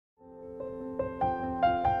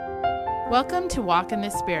Welcome to Walk in the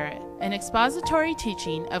Spirit, an expository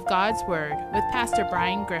teaching of God's Word with Pastor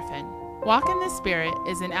Brian Griffin. Walk in the Spirit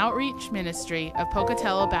is an outreach ministry of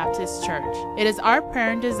Pocatello Baptist Church. It is our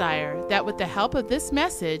prayer and desire that with the help of this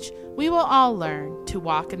message, we will all learn to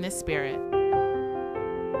walk in the Spirit.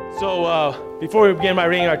 So before we begin by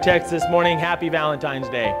reading our text this morning, happy Valentine's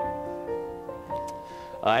Day.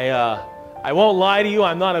 I won't lie to you,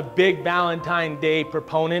 I'm not a big Valentine's Day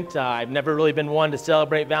proponent. I've never really been one to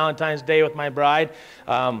celebrate Valentine's Day with my bride.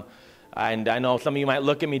 And I know some of you might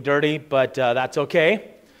look at me dirty, but that's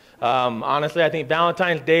okay. Honestly, I think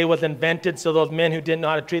Valentine's Day was invented so those men who didn't know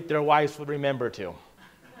how to treat their wives would remember to. All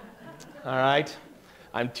right?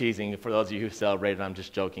 I'm teasing. For those of you who celebrate it, I'm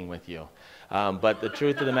just joking with you. But the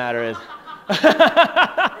truth of the matter is,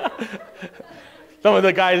 some of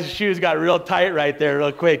the guys' shoes got real tight right there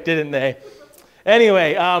real quick, didn't they?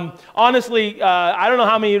 Anyway, honestly, I don't know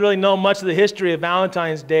how many of you really know much of the history of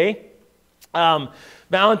Valentine's Day.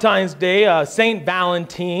 Valentine's Day, Saint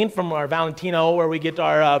Valentine, from our Valentino, where we get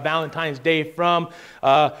our Valentine's Day from,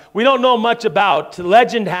 we don't know much about.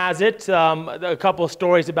 Legend has it, a couple of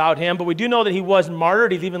stories about him, but we do know that he was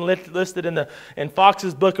martyred. He's even listed in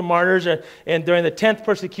Fox's Book of Martyrs, and during the 10th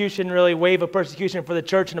persecution, really wave of persecution for the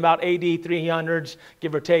church in about AD 300s,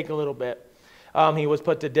 give or take a little bit, he was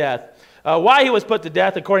put to death. Why he was put to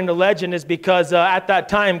death, according to legend, is because at that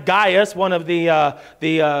time, Gaius, one of the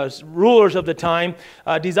rulers of the time,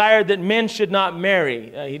 desired that men should not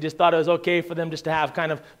marry. He just thought it was okay for them just to have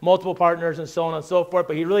kind of multiple partners and so on and so forth,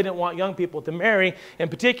 but he really didn't want young people to marry. In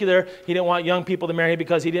particular, he didn't want young people to marry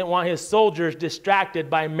because he didn't want his soldiers distracted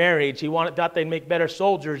by marriage. He thought they'd make better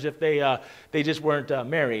soldiers if they just weren't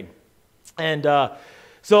married. And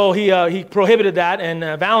so he prohibited that,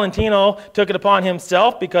 and Valentino took it upon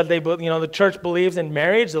himself because the church believes in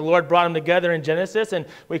marriage. The Lord brought them together in Genesis, and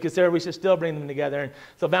we consider we should still bring them together. And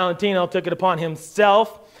so Valentino took it upon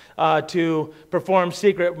himself to perform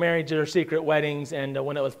secret marriages or secret weddings. And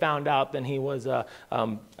when it was found out, then he was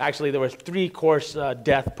actually there was 3-course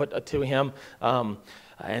death put to him.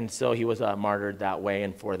 And so he was martyred that way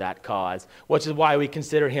and for that cause, which is why we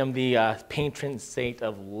consider him the patron saint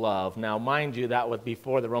of love. Now, mind you, that was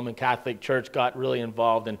before the Roman Catholic Church got really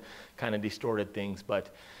involved and kind of distorted things.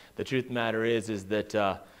 But the truth of the matter is that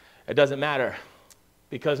it doesn't matter.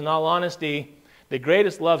 Because in all honesty, the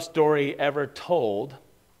greatest love story ever told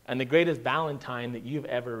and the greatest Valentine that you've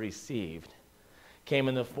ever received came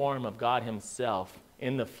in the form of God himself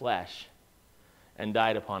in the flesh and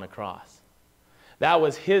died upon a cross. That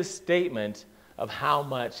was his statement of how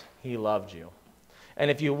much he loved you.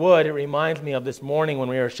 And if you would, it reminds me of this morning when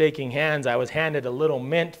we were shaking hands. I was handed a little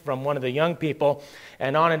mint from one of the young people,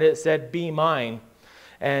 and on it said, "Be mine."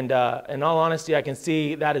 And in all honesty, I can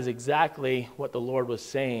see that is exactly what the Lord was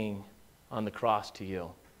saying on the cross to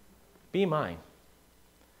you. Be mine.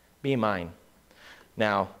 Be mine.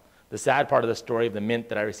 Now, the sad part of the story of the mint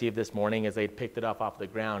that I received this morning is they picked it up off the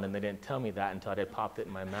ground, and they didn't tell me that until I had popped it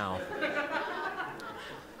in my mouth.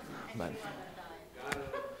 But,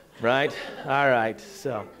 right? All right.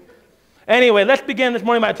 So, anyway, let's begin this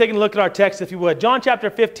morning by taking a look at our text, if you would. John chapter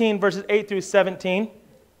 15, verses 8 through 17.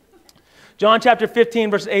 John chapter 15,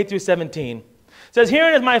 verses 8 through 17. It says,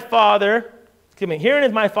 Herein is my Father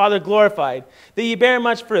glorified, that ye bear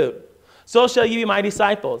much fruit. So shall ye be my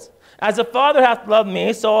disciples. As the Father hath loved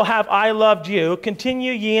me, so have I loved you.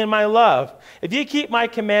 Continue ye in my love. If ye keep my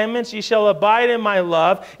commandments, ye shall abide in my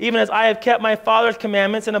love, even as I have kept my Father's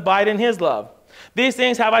commandments and abide in his love. These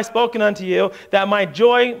things have I spoken unto you, that my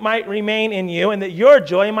joy might remain in you, and that your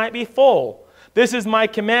joy might be full. This is my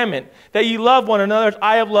commandment, that ye love one another as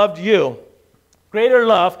I have loved you. Greater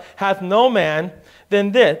love hath no man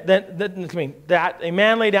than this, that a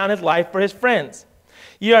man lay down his life for his friends.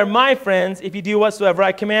 Ye are my friends, if ye do whatsoever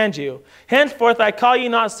I command you. Henceforth I call you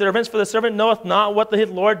not servants, for the servant knoweth not what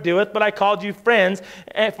his Lord doeth, but I called you friends,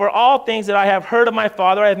 and for all things that I have heard of my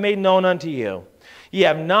Father I have made known unto you. Ye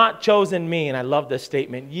have not chosen me, and I love this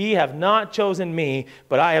statement, ye have not chosen me,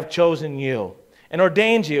 but I have chosen you, and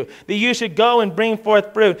ordained you, that you should go and bring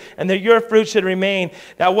forth fruit, and that your fruit should remain,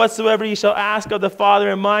 that whatsoever ye shall ask of the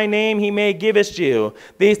Father in my name, he may give it you.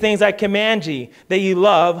 These things I command ye, that ye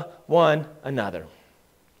love one another.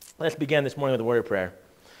 Let's begin this morning with a word of prayer.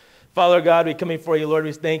 Father God, we come before you, Lord.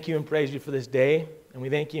 We thank you and praise you for this day. And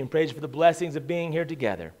we thank you and praise you for the blessings of being here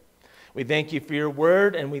together. We thank you for your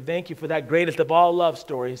word, and we thank you for that greatest of all love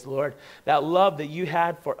stories, Lord. That love that you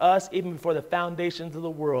had for us even before the foundations of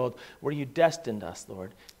the world, where you destined us,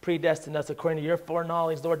 Lord. Predestined us according to your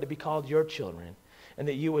foreknowledge, Lord, to be called your children. And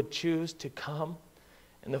that you would choose to come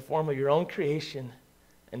in the form of your own creation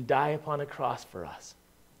and die upon a cross for us.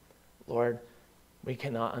 Lord, We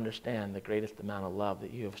cannot understand the greatest amount of love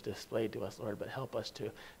that you have displayed to us, Lord, but help us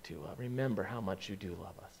to remember how much you do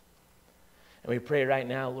love us. And we pray right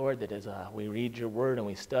now, Lord, that as we read your word and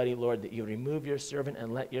we study, Lord, that you remove your servant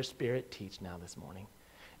and let your Spirit teach now this morning.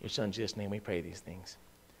 In your Son, Jesus' name, we pray these things.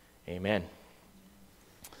 Amen.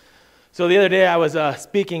 So the other day I was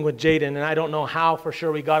speaking with Jaden, and I don't know how for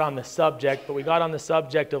sure we got on the subject, but we got on the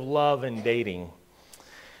subject of love and dating.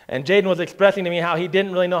 And Jaden was expressing to me how he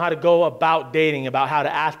didn't really know how to go about dating, about how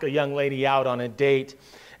to ask a young lady out on a date.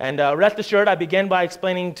 And rest assured, I began by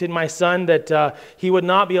explaining to my son that he would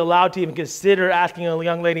not be allowed to even consider asking a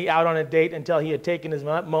young lady out on a date until he had taken his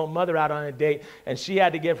mother out on a date, and she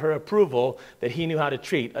had to give her approval that he knew how to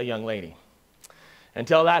treat a young lady.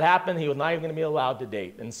 Until that happened, he was not even going to be allowed to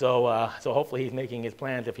date. And so hopefully he's making his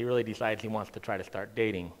plans if he really decides he wants to try to start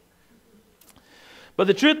dating. But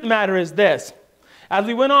the truth of the matter is this. As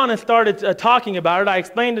we went on and started talking about it, I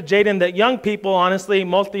explained to Jaden that young people, honestly,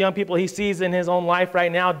 most of the young people he sees in his own life right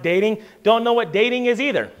now dating, don't know what dating is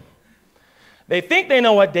either. They think they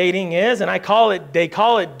know what dating is, and they call it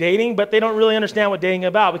dating, but they don't really understand what dating is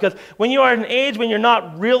about. Because when you are at an age when you're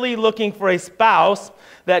not really looking for a spouse,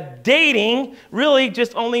 that dating really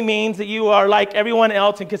just only means that you are like everyone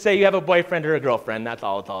else and can say you have a boyfriend or a girlfriend. That's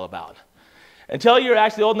all it's all about. Until you're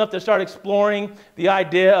actually old enough to start exploring the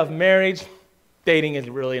idea of marriage, dating is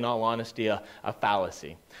really, in all honesty, a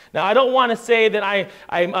fallacy. Now, I don't want to say that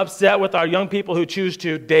I'm upset with our young people who choose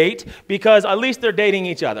to date, because at least they're dating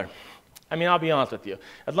each other. I mean, I'll be honest with you.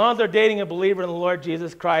 As long as they're dating a believer in the Lord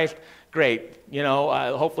Jesus Christ, great. You know,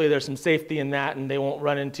 hopefully there's some safety in that, and they won't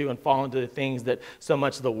run into and fall into the things that so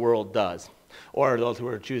much of the world does, or those who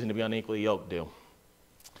are choosing to be unequally yoked do.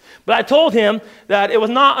 But I told him that it was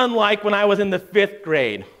not unlike when I was in the 5th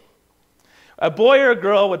grade. A boy or a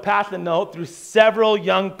girl would pass a note through several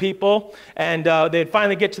young people, and they'd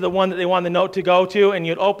finally get to the one that they wanted the note to go to, and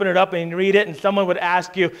you'd open it up and you'd read it, and someone would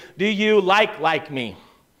ask you, do you like me?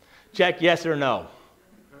 Check yes or no.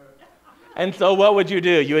 And so what would you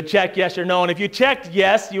do? You would check yes or no, and if you checked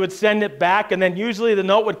yes, you would send it back, and then usually the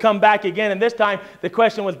note would come back again, and this time the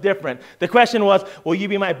question was different. The question was, will you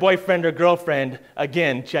be my boyfriend or girlfriend?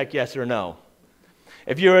 Again, check yes or no.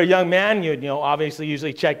 If you're a young man, you'd obviously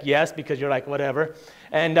usually check yes, because you're like, whatever.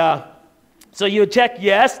 And so you would check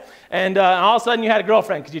yes, and all of a sudden you had a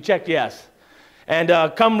girlfriend because you checked yes.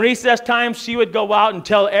 And come recess time, she would go out and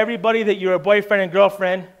tell everybody that you're a boyfriend and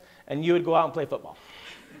girlfriend, and you would go out and play football.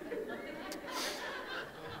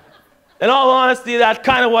 In all honesty, that's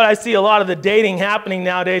kind of what I see a lot of the dating happening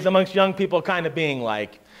nowadays amongst young people kind of being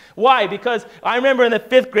like. Why? Because I remember in the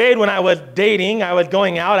 5th grade when I was dating, I was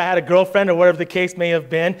going out, I had a girlfriend or whatever the case may have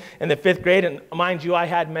been in the 5th grade, and mind you, I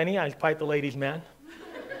had many. I was quite the ladies' man.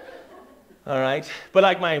 All right? But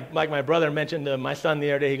like my brother mentioned to my son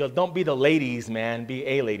the other day, he goes, don't be the ladies' man, be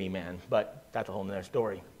a lady man. But that's a whole nother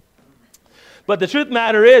story. But the truth of the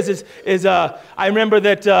matter is I remember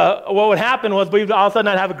that what would happen was we would all of a sudden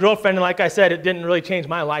I'd have a girlfriend, and like I said, it didn't really change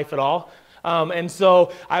my life at all. And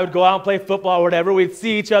so I would go out and play football or whatever. We'd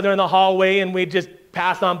see each other in the hallway, and we'd just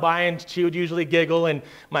pass on by, and she would usually giggle, and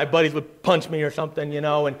my buddies would punch me or something, and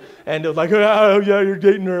it was like, oh, yeah, you're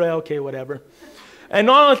dating her. Okay, whatever. And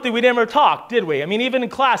honestly, we never talked, did we? I mean, even in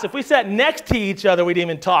class, if we sat next to each other, we didn't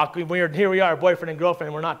even talk. Here we are, boyfriend and girlfriend,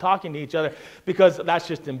 and we're not talking to each other because that's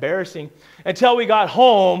just embarrassing. Until we got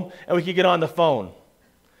home and we could get on the phone.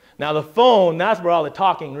 Now, the phone, that's where all the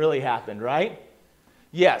talking really happened, right?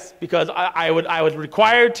 Yes, because I was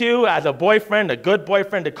required to, as a boyfriend, a good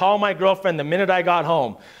boyfriend, to call my girlfriend the minute I got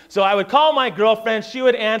home. So I would call my girlfriend, she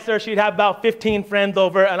would answer, she'd have about 15 friends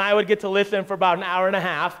over, and I would get to listen for about an hour and a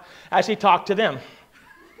half as she talked to them.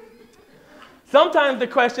 Sometimes the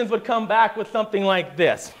questions would come back with something like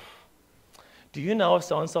this. Do you know if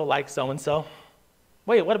so-and-so likes so-and-so?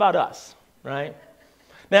 Wait, what about us, right?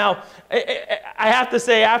 Now, I have to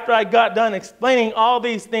say, after I got done explaining all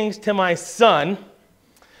these things to my son,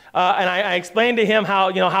 and I explained to him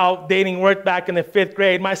how dating worked back in the 5th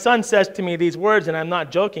grade, my son says to me these words, and I'm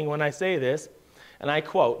not joking when I say this, and I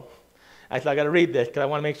quote. I said, I got to read this because I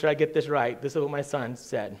want to make sure I get this right. This is what my son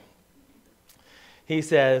said. He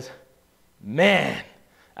says, man,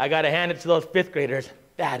 I got to hand it to those 5th graders.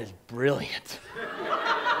 That is brilliant.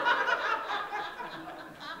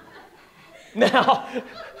 Now,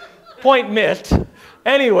 point missed.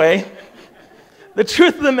 Anyway, The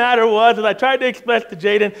truth of the matter was that I tried to express to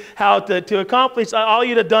Jaden how to accomplish all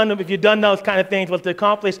you'd have done if you'd done those kind of things was to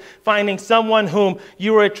accomplish finding someone whom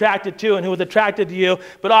you were attracted to and who was attracted to you,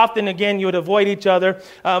 but often, again, you would avoid each other.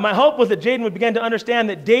 My hope was that Jaden would begin to understand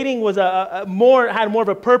that dating was had more of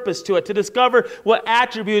a purpose to it, to discover what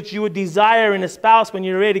attributes you would desire in a spouse when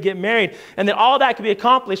you're ready to get married, and that all that could be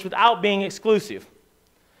accomplished without being exclusive.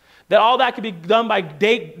 That all that could be done by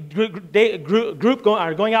going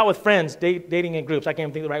out with friends, dating in groups. I can't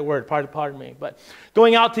even think of the right word, pardon me. But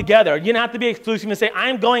going out together. You don't have to be exclusive and say,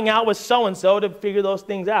 I'm going out with so-and-so to figure those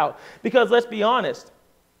things out. Because let's be honest.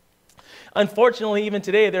 Unfortunately, even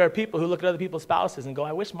today, there are people who look at other people's spouses and go,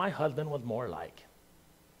 I wish my husband was more like.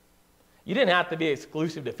 You didn't have to be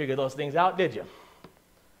exclusive to figure those things out, did you?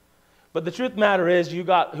 But the truth of the matter is, you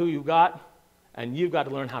got who you got, and you've got to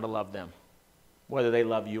learn how to love them, whether they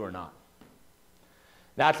love you or not.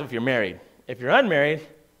 That's if you're married. If you're unmarried,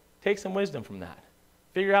 take some wisdom from that.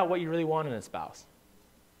 Figure out what you really want in a spouse.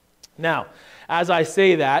 Now, as I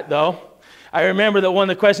say that, though, I remember that one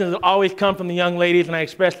of the questions that always come from the young ladies, and I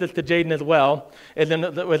expressed this to Jaden as well,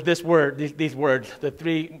 was this word, these words,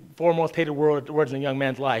 the four most hated words in a young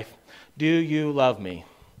man's life. Do you love me?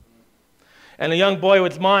 And a young boy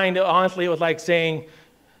with his mind, honestly, it was like saying,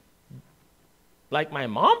 like my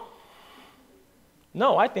mom?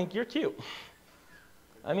 No, I think you're cute.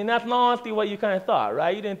 I mean, that's not honestly what you kind of thought,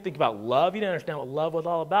 right? You didn't think about love. You didn't understand what love was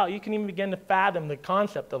all about. You couldn't even begin to fathom the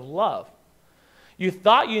concept of love. You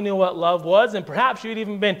thought you knew what love was, and perhaps you'd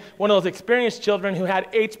even been one of those experienced children who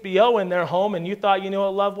had HBO in their home, and you thought you knew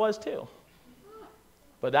what love was too.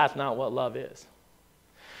 But that's not what love is.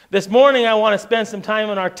 This morning, I want to spend some time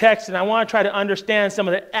on our text, and I want to try to understand some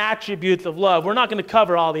of the attributes of love. We're not going to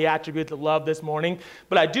cover all the attributes of love this morning,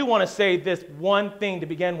 but I do want to say this one thing to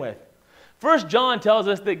begin with. 1 John tells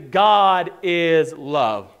us that God is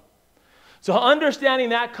love. So understanding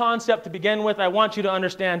that concept to begin with, I want you to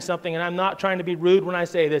understand something, and I'm not trying to be rude when I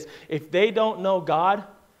say this. If they don't know God,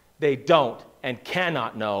 they don't and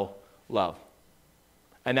cannot know love.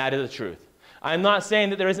 And that is the truth. I'm not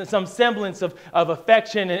saying that there isn't some semblance of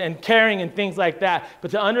affection and caring and things like that,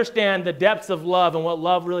 but to understand the depths of love and what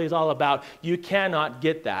love really is all about, you cannot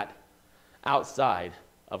get that outside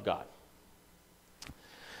of God.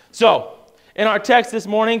 So, in our text this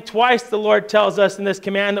morning, twice the Lord tells us in this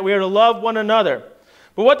command that we are to love one another.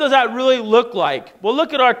 But what does that really look like? Well,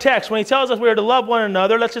 look at our text. When he tells us we are to love one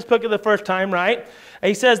another, let's just look at the first time, right? And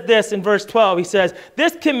he says this in verse 12. He says,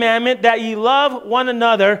 this commandment that ye love one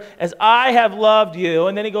another as I have loved you.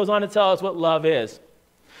 And then he goes on to tell us what love is.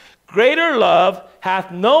 Greater love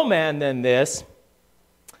hath no man than this,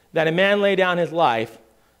 that a man lay down his life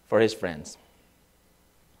for his friends.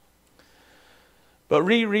 But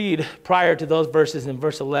reread prior to those verses in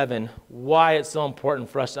verse 11 why it's so important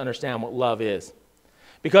for us to understand what love is.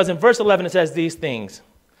 Because in verse 11 it says these things,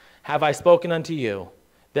 have I spoken unto you,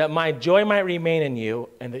 that my joy might remain in you,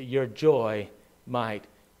 and that your joy might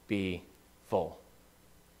be full.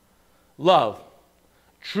 Love,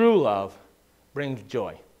 true love, brings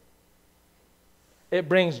joy. It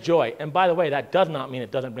brings joy. And by the way, that does not mean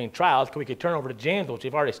it doesn't bring trials, because we could turn over to James, which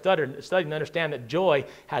we've already studied and understand that joy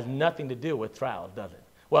has nothing to do with trials, does it?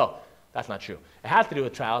 Well, that's not true. It has to do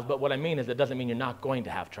with trials, but what I mean is it doesn't mean you're not going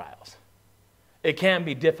to have trials. It can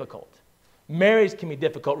be difficult. Marriage can be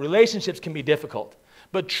difficult. Relationships can be difficult.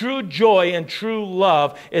 But true joy and true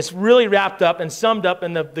love is really wrapped up and summed up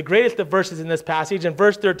in the greatest of verses in this passage, in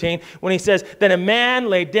verse 13, when he says, that a man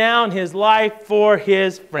lay down his life for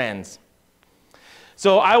his friends.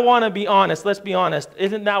 So I want to be honest. Let's be honest.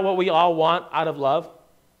 Isn't that what we all want out of love?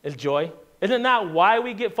 Is joy? Isn't that why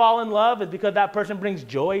we fall in love? Is because that person brings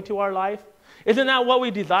joy to our life? Isn't that what we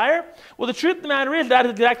desire? Well, the truth of the matter is that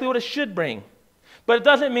is exactly what it should bring. But it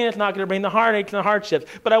doesn't mean it's not going to bring the heartaches and the hardships.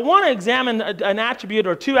 But I want to examine an attribute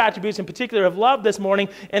or two attributes in particular of love this morning,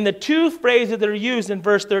 and the two phrases that are used in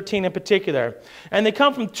verse 13 in particular. And they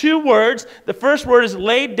come from two words. The first word is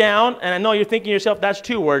laid down, and I know you're thinking to yourself, that's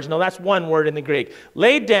two words. No, that's one word in the Greek.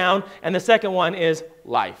 Laid down, and the second one is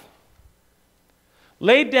life.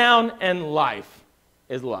 Laid down and life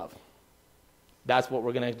is love. That's what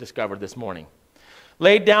we're going to discover this morning.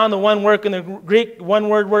 Laid down, the one word in the Greek, one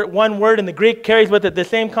word in the Greek carries with it the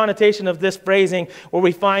same connotation of this phrasing where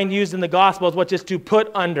we find used in the Gospels, which is to put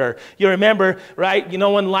under. You remember, right? You know,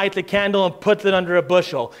 one lights a candle and puts it under a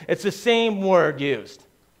bushel. It's the same word used.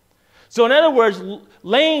 So in other words,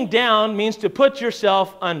 laying down means to put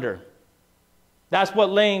yourself under. That's what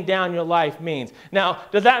laying down your life means. Now,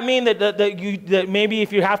 does that mean that maybe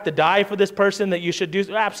if you have to die for this person that you should do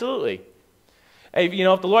so? Absolutely. You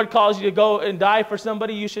know, if the Lord calls you to go and die for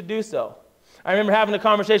somebody, you should do so. I remember having a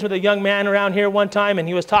conversation with a young man around here one time, and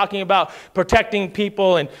he was talking about protecting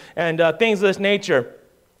people and things of this nature.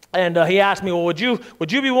 And he asked me, well, would you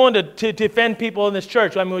be willing to defend people in this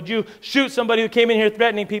church? I mean, would you shoot somebody who came in here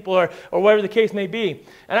threatening people or whatever the case may be?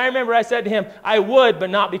 And I remember I said to him, I would, but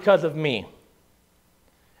not because of me.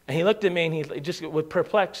 And he looked at me, and he just was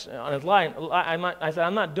perplexed on his line. I said,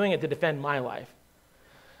 I'm not doing it to defend my life.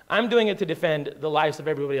 I'm doing it to defend the lives of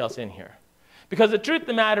everybody else in here. Because the truth of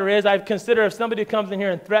the matter is, I consider if somebody comes in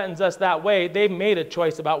here and threatens us that way, they've made a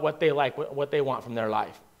choice about what they like, what they want from their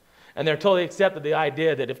life. And they're totally accepted the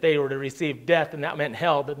idea that if they were to receive death and that meant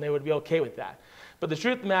hell, then they would be okay with that. But the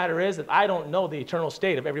truth of the matter is that I don't know the eternal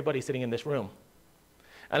state of everybody sitting in this room.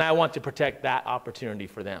 And I want to protect that opportunity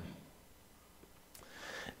for them.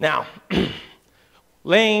 Now,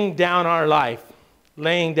 laying down our life.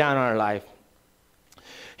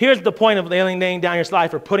 Here's the point of laying down your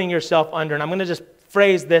life or putting yourself under. And I'm going to just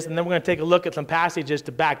phrase this, and then we're going to take a look at some passages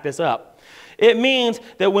to back this up. It means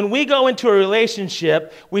that when we go into a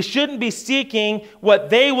relationship, we shouldn't be seeking what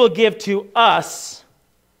they will give to us,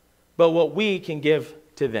 but what we can give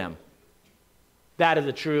to them. That is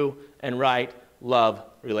a true and right love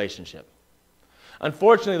relationship.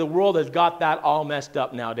 Unfortunately, the world has got that all messed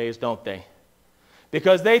up nowadays, don't they?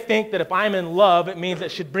 Because they think that if I'm in love, it means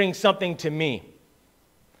it should bring something to me.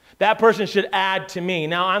 That person should add to me.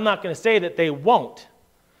 Now, I'm not going to say that they won't.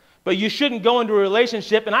 But you shouldn't go into a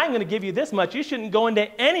relationship, and I'm going to give you this much, you shouldn't go into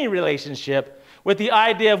any relationship with the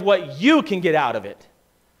idea of what you can get out of it,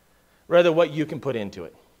 rather what you can put into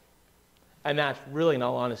it. And that's really, in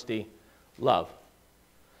all honesty, love.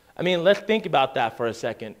 I mean, let's think about that for a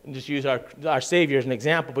second and just use our Savior as an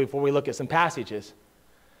example before we look at some passages.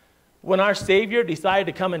 When our Savior decided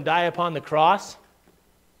to come and die upon the cross,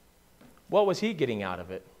 what was he getting out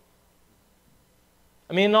of it?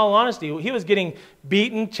 I mean, in all honesty, he was getting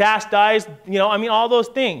beaten, chastised, all those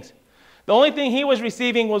things. The only thing he was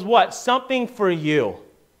receiving was what? Something for you.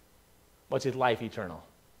 What's his life eternal?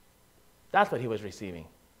 That's what he was receiving.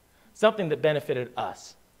 Something that benefited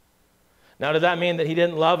us. Now, does that mean that he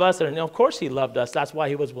didn't love us? No, of course he loved us. That's why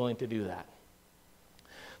he was willing to do that.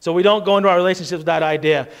 So we don't go into our relationships with that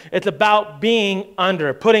idea. It's about being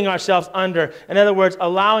under, putting ourselves under. In other words,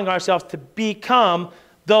 allowing ourselves to become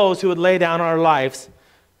those who would lay down our lives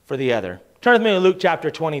for the other. Turn with me to Luke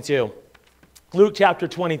chapter 22. Luke chapter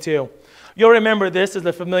 22. You'll remember this as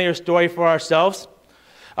a familiar story for ourselves.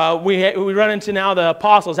 We run into now the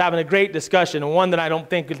apostles having a great discussion, and one that I don't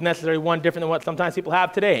think is necessarily one different than what sometimes people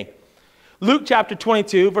have today. Luke chapter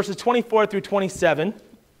 22, verses 24 through 27.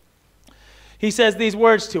 He says these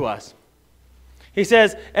words to us. He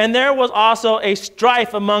says, "And there was also a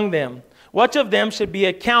strife among them, which of them should be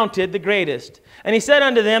accounted the greatest. And he said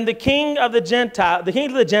unto them, the kings of the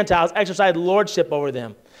Gentiles exercise lordship over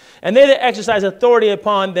them. And they that exercise authority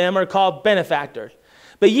upon them are called benefactors.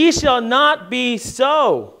 But ye shall not be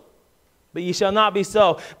so.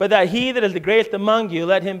 But that he that is the greatest among you,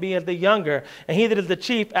 let him be as the younger, and he that is the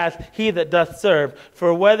chief as he that doth serve.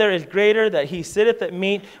 For whether is greater that he sitteth at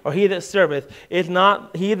meat, or he that serveth, is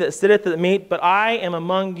not he that sitteth at meat, but I am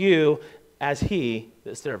among you as he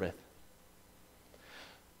that serveth."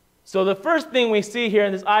 So the first thing we see here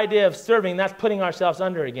in this idea of serving, that's putting ourselves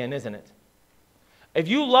under again, isn't it? If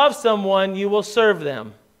you love someone, you will serve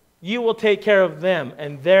them. You will take care of them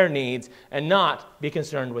and their needs and not be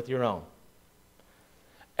concerned with your own.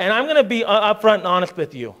 And I'm going to be upfront and honest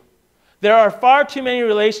with you. There are far too many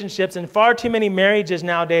relationships and far too many marriages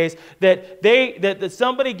nowadays that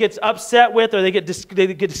somebody gets upset with, or they get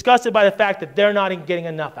disgusted by the fact that they're not getting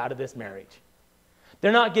enough out of this marriage.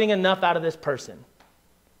 They're not getting enough out of this person.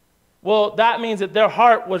 Well, that means that their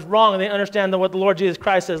heart was wrong, and they understand that what the Lord Jesus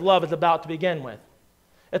Christ says love is about to begin with.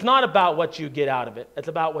 It's not about what you get out of it. It's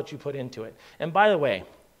about what you put into it. And by the way,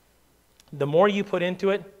 the more you put into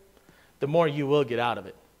it, the more you will get out of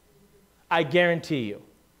it. I guarantee you.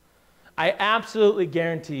 I absolutely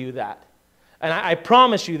guarantee you that. And I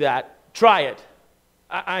promise you that. Try it.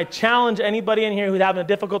 I challenge anybody in here who's having a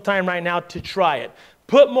difficult time right now to try it.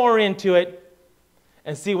 Put more into it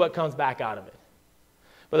and see what comes back out of it.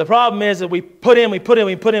 But the problem is that we put in.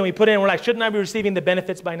 We're like, shouldn't I be receiving the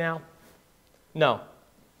benefits by now? No.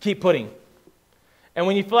 Keep putting. And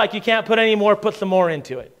when you feel like you can't put any more, put some more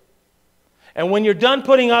into it. And when you're done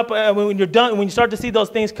putting up, when you start to see those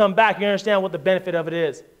things come back, you understand what the benefit of it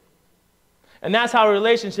is. And that's how a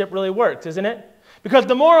relationship really works, isn't it? Because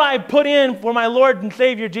the more I put in for my Lord and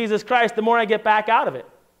Savior Jesus Christ, the more I get back out of it.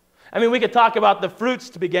 I mean, we could talk about the fruits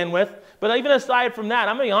to begin with, but even aside from that,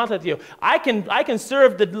 I'm going to be honest with you. I can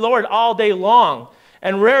serve the Lord all day long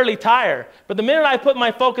and rarely tire. But the minute I put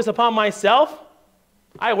my focus upon myself,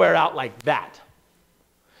 I wear out like that.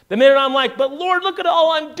 The minute I'm like, but Lord, look at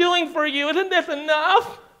all I'm doing for you. Isn't this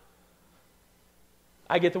enough?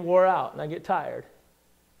 I get wore out and I get tired.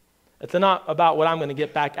 It's not about what I'm going to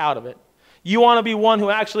get back out of it. You want to be one who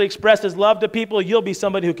actually expresses love to people, you'll be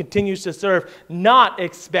somebody who continues to serve, not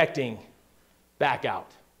expecting back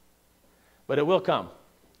out. But it will come,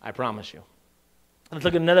 I promise you. Let's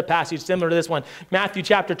look at another passage similar to this one. Matthew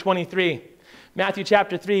chapter 23. Matthew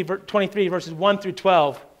chapter 23, verses 1 through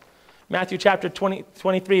 12. Matthew chapter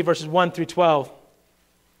 23, verses 1 through 12.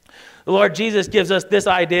 The Lord Jesus gives us this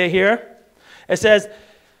idea here. It says,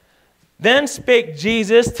 then spake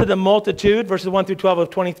Jesus to the multitude, verses 1 through 12 of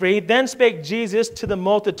 23. Then spake Jesus to the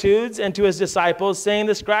multitudes and to his disciples, saying,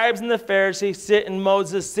 the scribes and the Pharisees sit in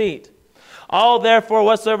Moses' seat. All therefore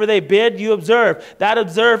whatsoever they bid you observe, that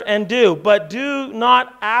observe and do. But do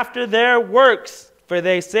not after their works, for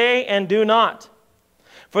they say and do not.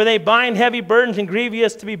 For they bind heavy burdens and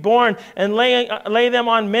grievous to be borne, and lay them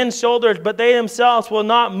on men's shoulders, but they themselves will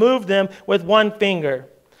not move them with one finger.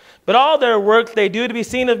 But all their works they do to be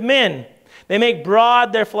seen of men. They make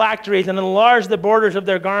broad their phylacteries and enlarge the borders of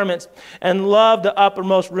their garments, and love the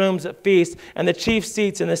uppermost rooms at feasts and the chief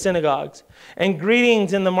seats in the synagogues, and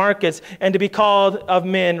greetings in the markets, and to be called of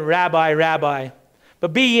men, Rabbi, Rabbi.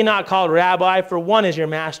 But be ye not called Rabbi, for one is your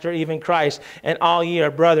master, even Christ, and all ye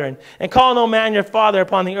are brethren. And call no man your father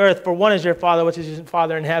upon the earth, for one is your Father, which is your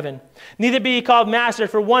Father in heaven. Neither be ye called master,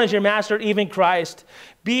 for one is your master, even Christ.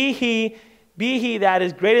 Be he that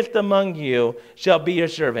is greatest among you shall be your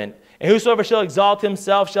servant. And whosoever shall exalt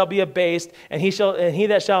himself shall be abased, and he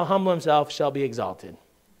that shall humble himself shall be exalted.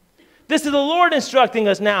 This is the Lord instructing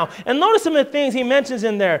us now. And notice some of the things he mentions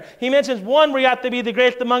in there. He mentions, one, we have to be the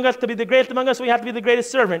greatest among us. To be the greatest among us, we have to be the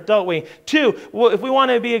greatest servant, don't we? Two, if we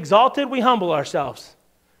want to be exalted, we humble ourselves.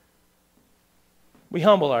 We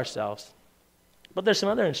humble ourselves. But there's some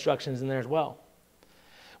other instructions in there as well.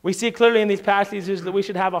 We see clearly in these passages that we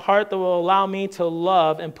should have a heart that will allow me to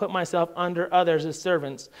love and put myself under others as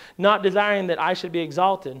servants, not desiring that I should be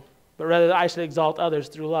exalted, but rather that I should exalt others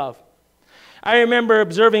through love. I remember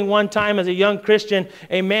observing one time as a young Christian,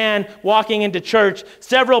 a man walking into church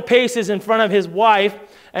several paces in front of his wife,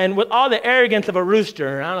 and with all the arrogance of a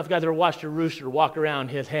rooster. I don't know if you guys ever watched a rooster walk around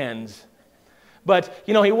his hens. But,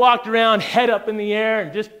 he walked around head up in the air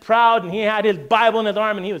and just proud, and he had his Bible in his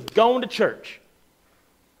arm, and he was going to church.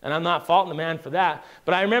 And I'm not faulting the man for that.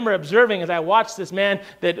 But I remember observing as I watched this man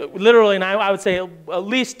that literally, and I would say at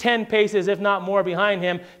least 10 paces, if not more, behind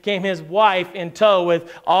him came his wife in tow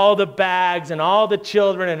with all the bags and all the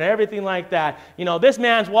children and everything like that. This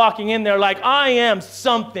man's walking in there like, I am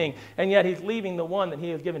something. And yet he's leaving the one that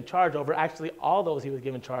he was given charge over, actually all those he was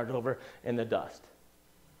given charge over, in the dust.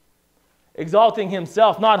 Exalting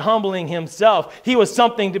himself, not humbling himself. He was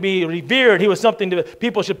something to be revered. He was something that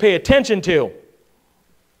people should pay attention to.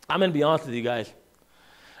 I'm going to be honest with you guys.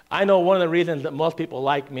 I know one of the reasons that most people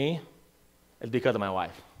like me is because of my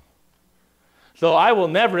wife. So I will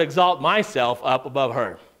never exalt myself up above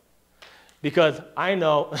her. Because I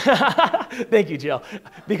know, thank you, Jill.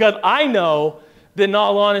 Because I know that in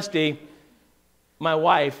all honesty, my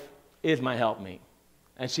wife is my helpmate.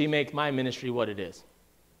 And she makes my ministry what it is.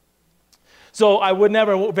 So I would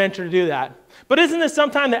never venture to do that. But isn't this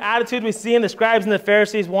sometimes the attitude we see in the scribes and the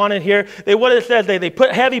Pharisees wanted here? What it says, they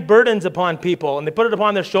put heavy burdens upon people, and they put it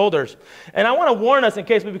upon their shoulders. And I want to warn us in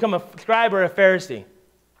case we become a scribe or a Pharisee.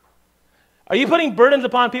 Are you putting burdens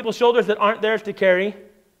upon people's shoulders that aren't theirs to carry?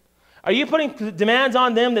 Are you putting demands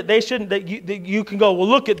on them that they shouldn't, that you can go, well,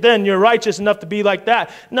 look at them, you're righteous enough to be like that?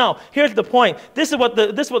 No, here's the point. This is what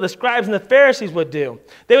the scribes and the Pharisees would do.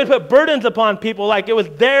 They would put burdens upon people like it was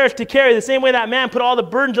theirs to carry, the same way that man put all the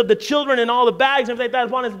burdens of the children and all the bags and everything like that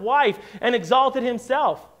upon his wife and exalted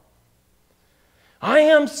himself. I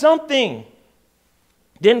am something.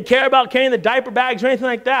 Didn't care about carrying the diaper bags or anything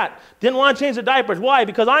like that. Didn't want to change the diapers. Why?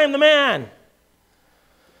 Because I am the man.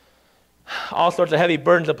 All sorts of heavy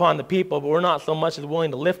burdens upon the people, but we're not so much as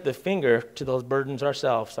willing to lift the finger to those burdens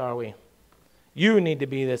ourselves, are we? You need to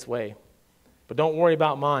be this way, but don't worry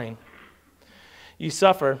about mine. You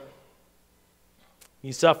suffer,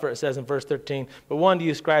 it says in verse 13, but one to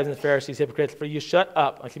you scribes and Pharisees, hypocrites, for you shut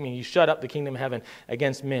up the kingdom of heaven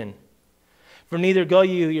against men. For neither go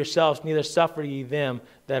you yourselves, neither suffer ye them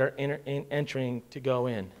that are entering to go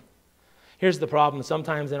in. Here's the problem.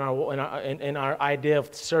 Sometimes in our idea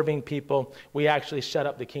of serving people, we actually shut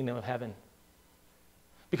up the kingdom of heaven.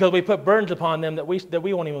 Because we put burdens upon them that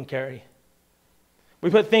we won't even carry. We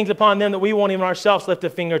put things upon them that we won't even ourselves lift a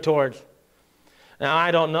finger towards. Now,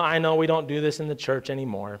 I know we don't do this in the church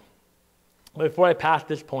anymore. But before I pass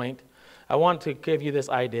this point, I want to give you this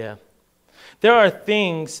idea. There are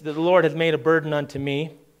things that the Lord has made a burden unto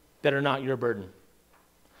me that are not your burden.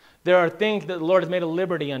 There are things that the Lord has made a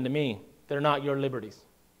liberty unto me that are not your liberties.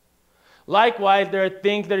 Likewise, there are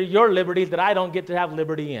things that are your liberties that I don't get to have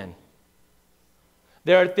liberty in.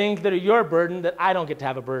 There are things that are your burden that I don't get to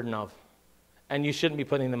have a burden of, and you shouldn't be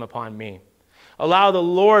putting them upon me. Allow the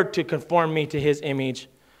Lord to conform me to his image.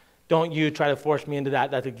 Don't you try to force me into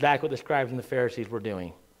that. That's exactly what the scribes and the Pharisees were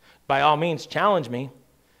doing. By all means, challenge me,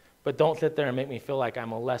 but don't sit there and make me feel like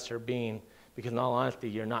I'm a lesser being, because in all honesty,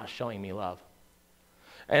 you're not showing me love.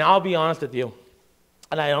 And I'll be honest with you,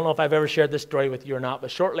 and I don't know if I've ever shared this story with you or not, but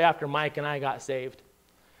shortly after Mike and I got saved,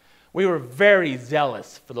 we were very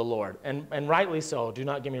zealous for the Lord, and rightly so, do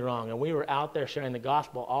not get me wrong, and we were out there sharing the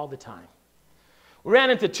gospel all the time. We ran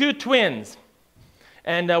into two twins,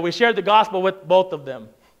 and we shared the gospel with both of them.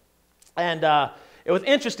 And it was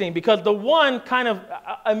interesting because the one kind of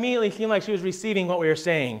immediately seemed like she was receiving what we were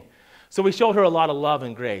saying. So we showed her a lot of love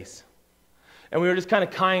and grace. And we were just kind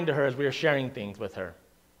of kind to her as we were sharing things with her.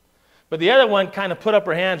 But the other one kind of put up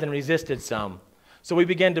her hands and resisted some. So we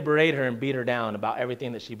began to berate her and beat her down about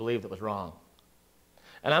everything that she believed that was wrong.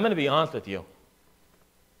 And I'm going to be honest with you.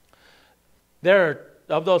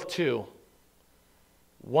 Of those two,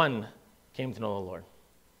 one came to know the Lord.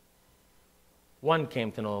 One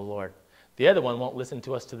came to know the Lord. The other one won't listen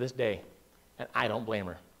to us to this day. And I don't blame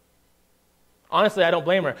her. Honestly, I don't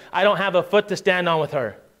blame her. I don't have a foot to stand on with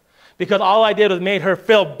her. Because all I did was made her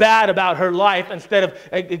feel bad about her life instead of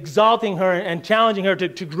exalting her and challenging her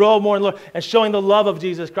to grow more in the Lord and showing the love of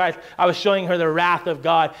Jesus Christ. I was showing her the wrath of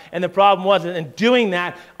God. And the problem was, in doing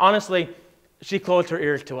that, honestly, she closed her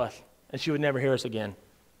ears to us. And she would never hear us again.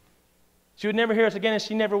 She would never hear us again, and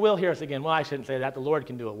she never will hear us again. Well, I shouldn't say that. The Lord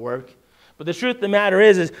can do a work. But the truth of the matter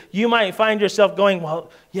is you might find yourself going, well,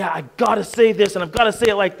 yeah, I got to say this, and I've got to say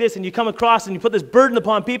it like this, and you come across and you put this burden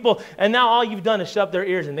upon people, and now all you've done is shove their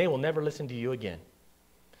ears, and they will never listen to you again.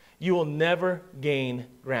 You will never gain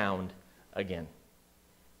ground again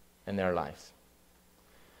in their lives.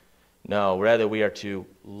 No, rather we are to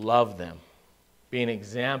love them, be an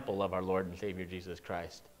example of our Lord and Savior Jesus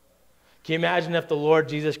Christ. Can you imagine if the Lord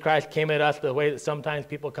Jesus Christ came at us the way that sometimes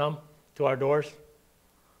people come to our doors?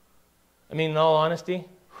 I mean, in all honesty,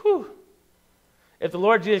 if the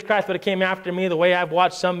Lord Jesus Christ would have came after me the way I've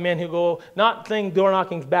watched some men who go, not saying door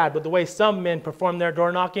knocking's bad, but the way some men perform their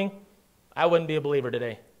door knocking, I wouldn't be a believer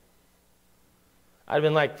today. I'd have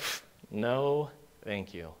been like, no,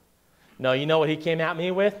 thank you. No, you know what he came at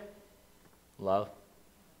me with? Love.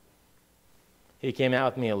 He came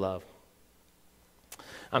out with me a love.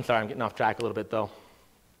 I'm sorry, I'm getting off track a little bit though.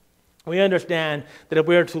 We understand that if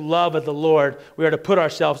we are to love as the Lord, we are to put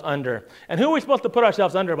ourselves under. And who are we supposed to put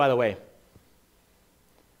ourselves under, by the way?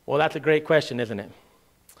 Well, that's a great question, isn't it?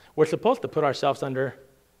 We're supposed to put ourselves under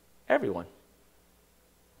everyone.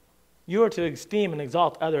 You are to esteem and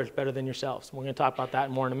exalt others better than yourselves. We're going to talk about that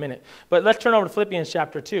more in a minute. But let's turn over to Philippians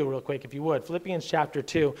chapter 2 real quick, if you would. Philippians chapter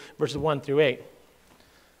 2, verses 1 through 8.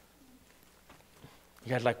 You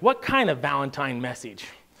guys are like, what kind of Valentine message?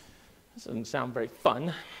 This doesn't sound very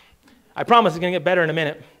fun. I promise it's going to get better in a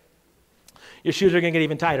minute. Your shoes are going to get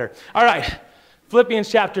even tighter. All right,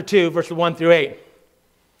 Philippians chapter 2, verses 1 through 8.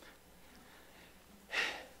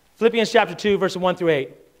 Philippians chapter 2, verses 1 through 8.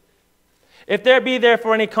 If there be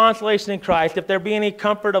therefore any consolation in Christ, if there be any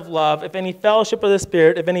comfort of love, if any fellowship of the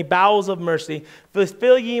Spirit, if any bowels of mercy,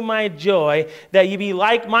 fulfill ye my joy, that ye be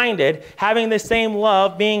like-minded, having the same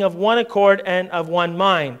love, being of one accord and of one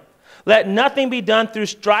mind. Let nothing be done through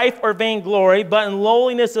strife or vainglory, but in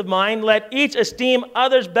lowliness of mind, let each esteem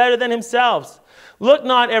others better than themselves. Look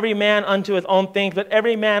not every man unto his own things, but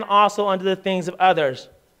every man also unto the things of others.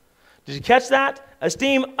 Did you catch that?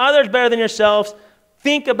 Esteem others better than yourselves.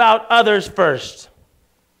 Think about others first.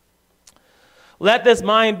 Let this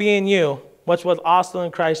mind be in you, which was also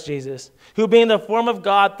in Christ Jesus, who being the form of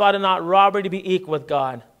God, thought it not robbery to be equal with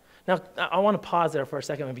God. Now, I want to pause there for a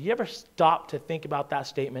second. Have you ever stopped to think about that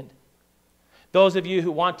statement? Those of you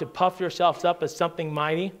who want to puff yourselves up as something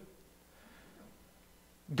mighty,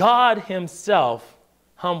 God himself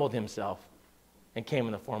humbled himself and came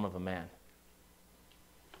in the form of a man.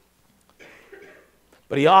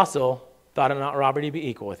 But he also thought it not robbery to be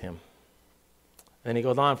equal with him. Then he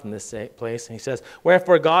goes on from this place, and he says,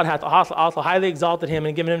 wherefore God hath also highly exalted him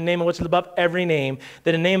and given him a name which is above every name,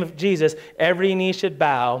 that in the name of Jesus every knee should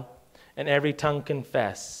bow and every tongue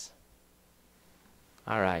confess.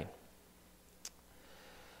 All right.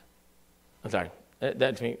 I'm sorry.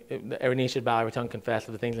 Every knee should bow, every tongue confess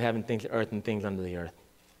of the things in heaven, things in earth, and things under the earth.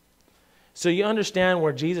 So you understand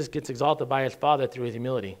where Jesus gets exalted by his Father through his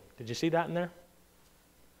humility. Did you see that in there?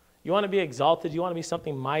 You want to be exalted? You want to be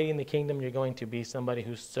something mighty in the kingdom? You're going to be somebody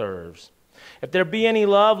who serves. If there be any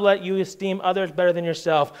love, let you esteem others better than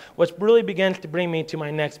yourself, which really begins to bring me to my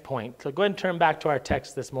next point. So go ahead and turn back to our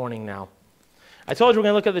text this morning now. I told you we're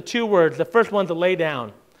going to look at the two words. The first one's to lay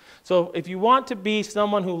down. So if you want to be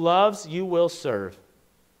someone who loves, you will serve.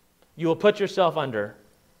 You will put yourself under.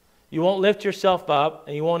 You won't lift yourself up,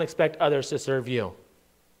 and you won't expect others to serve you.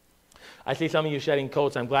 I see some of you shedding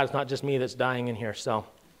coats. I'm glad it's not just me that's dying in here. So,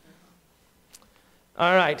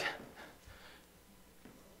 all right.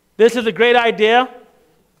 This is a great idea,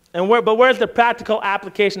 but where's the practical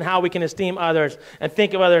application, how we can esteem others and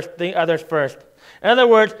think of others first? In other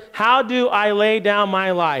words, how do I lay down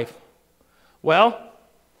my life? Well,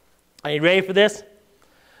 are you ready for this?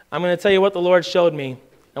 I'm going to tell you what the Lord showed me.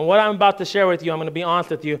 And what I'm about to share with you, I'm going to be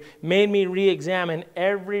honest with you, made me re-examine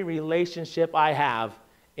every relationship I have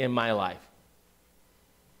in my life.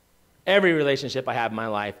 Every relationship I have in my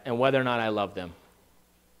life, and whether or not I love them.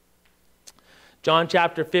 John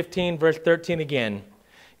chapter 15, verse 13 again.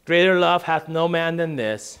 Greater love hath no man than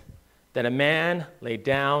this, that a man lay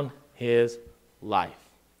down his life.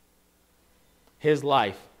 His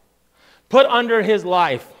life. Put under his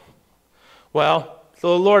life. Well,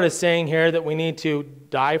 so the Lord is saying here that we need to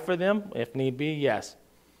die for them, if need be, yes.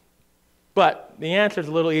 But the answer is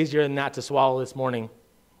a little easier than that to swallow this morning,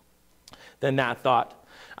 than that thought.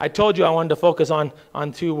 I told you I wanted to focus on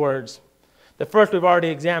two words. The first we've already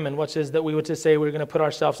examined, which is that we would just say we're going to put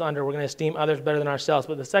ourselves under, we're going to esteem others better than ourselves.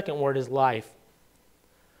 But the second word is life.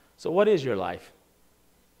 So what is your life?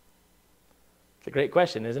 It's a great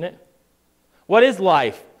question, isn't it? What is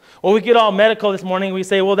life? Well, we get all medical this morning. We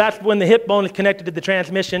say, well, that's when the hip bone is connected to the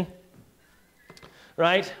transmission.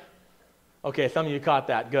 Right? Okay, some of you caught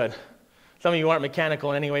that. Good. Some of you aren't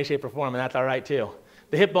mechanical in any way, shape, or form, and that's all right, too.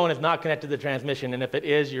 The hip bone is not connected to the transmission, and if it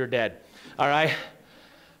is, you're dead. All right?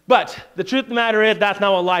 But the truth of the matter is that's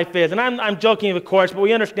not what life is. And I'm joking, of course, but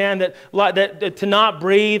we understand that to not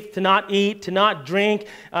breathe, to not eat, to not drink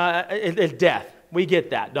is death. We get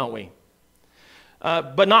that, don't we?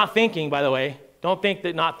 But not thinking, by the way, don't think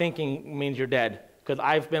that not thinking means you're dead, because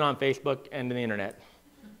I've been on Facebook and the internet.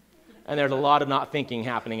 And there's a lot of not thinking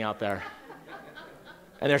happening out there.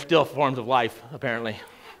 And there's still forms of life, apparently.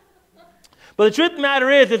 But the truth of the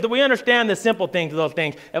matter is that we understand the simple things of those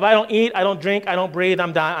things. If I don't eat, I don't drink, I don't breathe,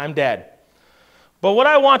 I'm dead. But what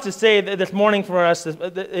I want to say this morning for us,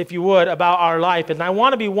 if you would, about our life is I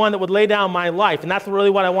want to be one that would lay down my life. And that's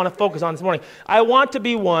really what I want to focus on this morning. I want to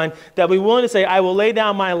be one that will be willing to say, I will lay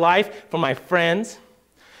down my life for my friends.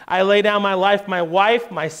 I lay down my life for my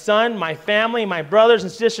wife, my son, my family, my brothers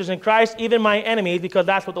and sisters in Christ, even my enemies, because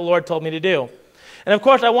that's what the Lord told me to do. And of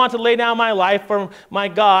course, I want to lay down my life for my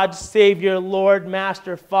God, Savior, Lord,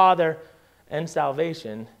 Master, Father, and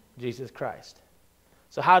salvation, Jesus Christ.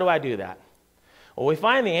 So how do I do that? Well, we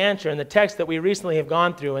find the answer in the text that we recently have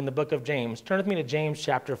gone through in the book of James. Turn with me to James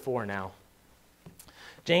chapter 4 now.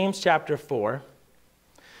 James chapter 4.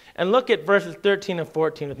 And look at verses 13 and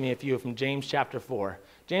 14 with me, if you, from James chapter 4.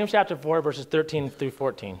 James chapter 4, verses 13 through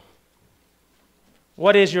 14.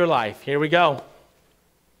 What is your life? Here we go.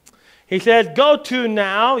 He says, go to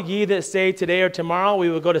now, ye that say today or tomorrow we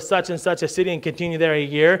will go to such and such a city and continue there a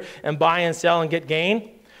year and buy and sell and get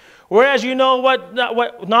gain. Whereas you know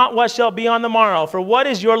not what shall be on the morrow. For what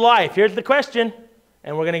is your life? Here's the question,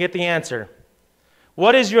 and we're going to get the answer.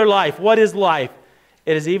 What is your life? What is life?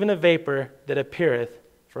 It is even a vapor that appeareth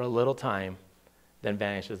for a little time, then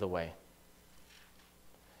vanishes away.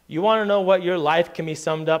 You want to know what your life can be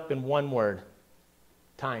summed up in one word?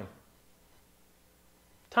 Time.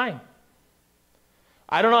 Time.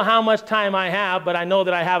 I don't know how much time I have, but I know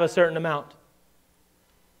that I have a certain amount.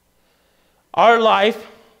 Our life,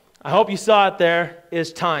 I hope you saw it there,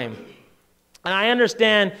 is time. And I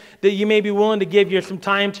understand that you may be willing to give some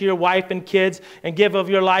time to your wife and kids and give of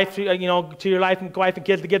your life, to your wife and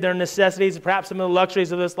kids to give their necessities, perhaps some of the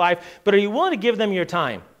luxuries of this life. But are you willing to give them your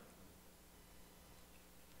time?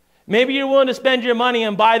 Maybe you're willing to spend your money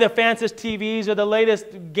and buy the fanciest TVs or the latest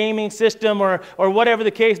gaming system or whatever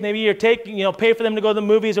the case. Maybe you're pay for them to go to the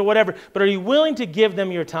movies or whatever. But are you willing to give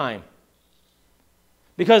them your time?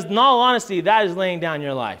 Because in all honesty, that is laying down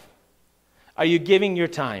your life. Are you giving your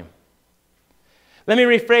time? Let me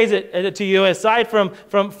rephrase it to you. Aside from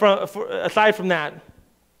that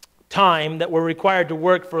time that we're required to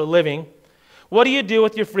work for a living, what do you do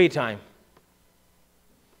with your free time?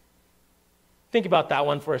 Think about that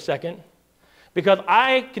one for a second. Because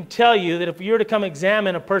I can tell you that if you were to come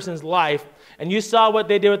examine a person's life and you saw what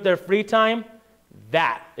they did with their free time,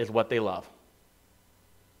 that is what they love.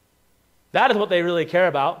 That is what they really care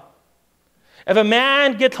about. If a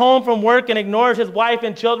man gets home from work and ignores his wife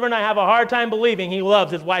and children, I have a hard time believing he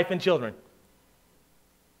loves his wife and children.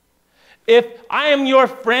 If I am your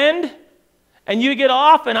friend and you get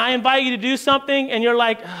off and I invite you to do something and you're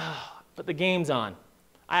like, oh, but the game's on,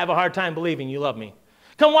 I have a hard time believing you love me.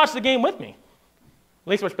 Come watch the game with me. At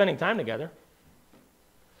least we're spending time together.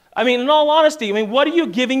 I mean, in all honesty, what are you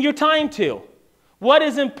giving your time to? What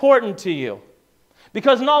is important to you?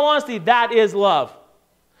 Because in all honesty, that is love.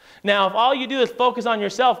 Now, if all you do is focus on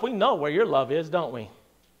yourself, we know where your love is, don't we?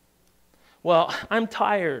 Well, I'm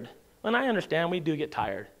tired. And I understand we do get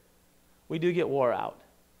tired. We do get wore out.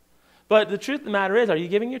 But the truth of the matter is, are you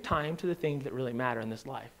giving your time to the things that really matter in this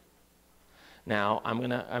life? Now, I'm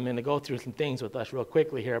gonna go through some things with us real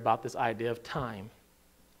quickly here about this idea of time.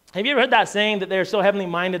 Have you ever heard that saying that they're so heavenly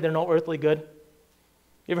minded they're no earthly good?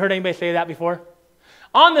 You ever heard anybody say that before?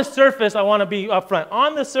 On the surface, I want to be upfront.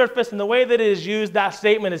 On the surface, and the way that it is used, that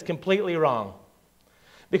statement is completely wrong.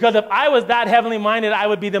 Because if I was that heavenly minded, I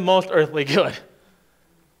would be the most earthly good.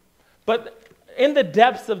 But in the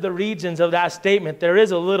depths of the regions of that statement, there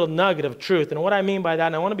is a little nugget of truth. And what I mean by that,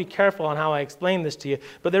 and I want to be careful on how I explain this to you,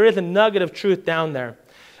 but there is a nugget of truth down there.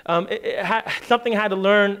 Something I had to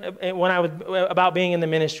learn when I was about being in the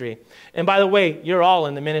ministry. And by the way, you're all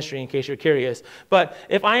in the ministry in case you're curious. But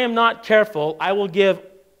if I am not careful, I will give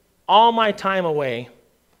all my time away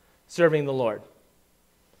serving the Lord.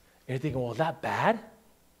 And you're thinking, well, is that bad?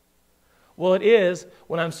 Well, it is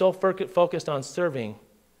when I'm so focused on serving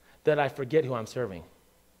that I forget who I'm serving.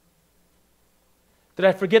 That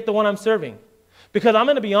I forget the one I'm serving. Because I'm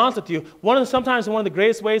going to be honest with you, sometimes one of the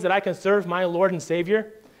greatest ways that I can serve my Lord and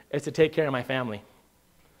Savior is to take care of my family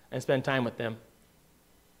and spend time with them.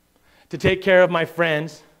 To take care of my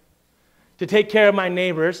friends. To take care of my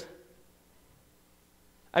neighbors.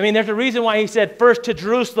 I mean, there's a reason why he said first to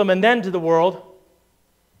Jerusalem and then to the world.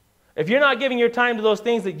 If you're not giving your time to those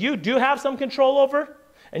things that you do have some control over,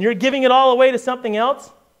 and you're giving it all away to something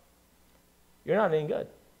else, you're not any good.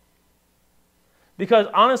 Because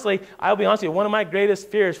honestly, I'll be honest with you, one of my greatest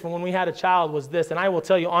fears from when we had a child was this, and I will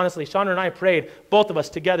tell you honestly, Chandra and I prayed, both of us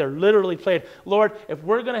together, literally prayed, Lord, if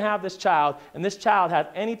we're going to have this child, and this child has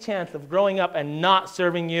any chance of growing up and not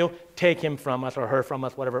serving you, take him from us or her from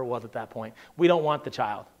us, whatever it was at that point. We don't want the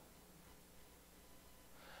child.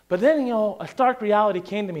 But then, a stark reality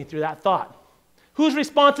came to me through that thought. Whose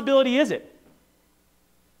responsibility is it?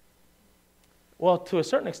 Well, to a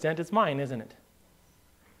certain extent, it's mine, isn't it?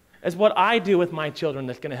 It's what I do with my children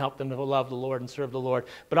that's going to help them to love the Lord and serve the Lord.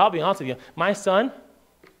 But I'll be honest with you, my son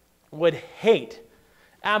would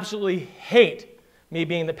absolutely hate me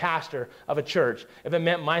being the pastor of a church if it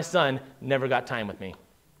meant my son never got time with me.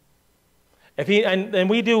 If he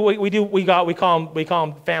we call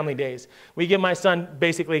them family days. We give my son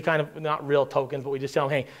basically kind of not real tokens, but we just tell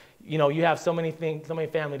him, hey, you have so many things, so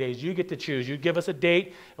many family days. You get to choose. You give us a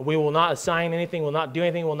date, and we will not assign anything, we'll not do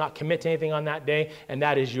anything, we'll not commit to anything on that day, and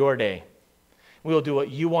that is your day. We will do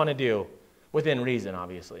what you want to do, within reason,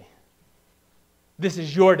 obviously. This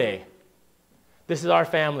is your day. This is our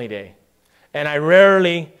family day. And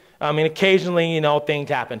occasionally, things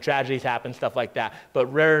happen, tragedies happen, stuff like that, but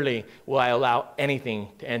rarely will I allow anything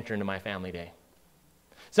to enter into my family day.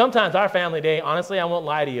 Sometimes our family day, honestly, I won't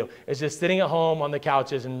lie to you, is just sitting at home on the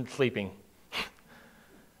couches and sleeping.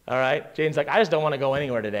 All right? Jaden's like, I just don't want to go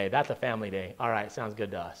anywhere today. That's a family day. All right, sounds good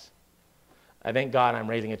to us. I thank God I'm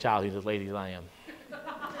raising a child who's as lazy as I am.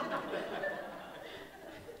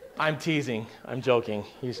 I'm teasing. I'm joking.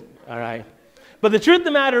 All right. But the truth of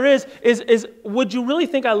the matter is would you really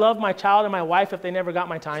think I love my child and my wife if they never got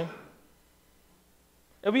my time?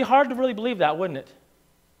 It would be hard to really believe that, wouldn't it?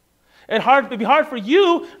 It'd be hard for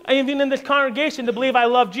you, even in this congregation, to believe I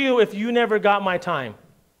loved you if you never got my time.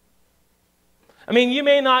 I mean, you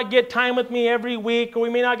may not get time with me every week, or we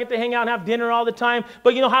may not get to hang out and have dinner all the time,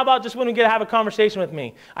 but how about just when we get to have a conversation with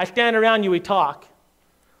me? I stand around you, we talk.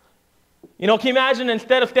 Can you imagine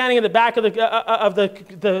instead of standing at the back of one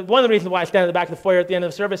of the reasons why I stand at the back of the foyer at the end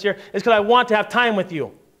of the service here is because I want to have time with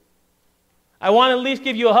you. I want to at least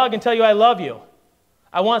give you a hug and tell you I love you.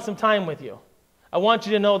 I want some time with you. I want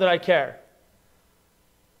you to know that I care.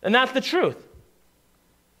 And that's the truth.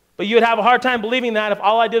 But you would have a hard time believing that if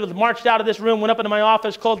all I did was marched out of this room, went up into my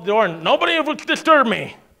office, closed the door, and nobody ever disturbed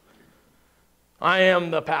me. I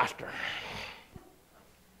am the pastor.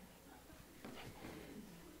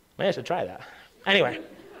 Maybe I should try that. Anyway,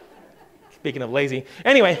 speaking of lazy.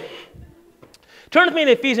 Anyway, turn with me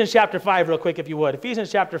to Ephesians chapter 5 real quick if you would.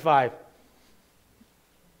 Ephesians chapter 5.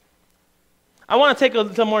 I want to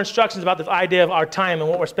take some more instructions about this idea of our time and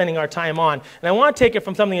what we're spending our time on. And I want to take it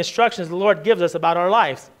from some of the instructions the Lord gives us about our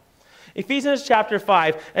lives. Ephesians chapter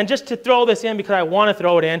 5, and just to throw this in because I want to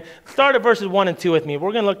throw it in, start at verses 1 and 2 with me.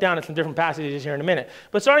 We're going to look down at some different passages here in a minute.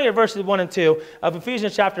 But starting at verses 1 and 2 of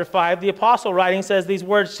Ephesians chapter 5, the apostle writing says these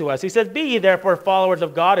words to us. He says, "Be ye therefore followers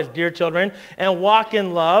of God as dear children, and walk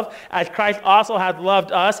in love, as Christ also hath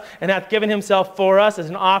loved us, and hath given himself for us as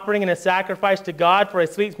an offering and a sacrifice to God for a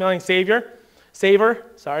sweet-smelling savor,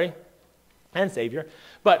 and Savior."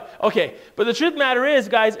 But the truth of the matter is,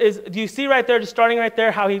 guys, do you see right there, just starting right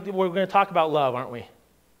there, we're going to talk about love, aren't we?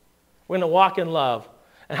 We're going to walk in love.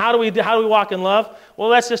 And how do we walk in love? Well,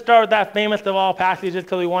 let's just start with that famous of all passages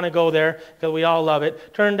because we want to go there, because we all love it.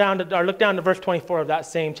 Look down to verse 24 of that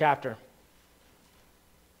same chapter.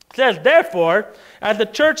 It says, "Therefore, as the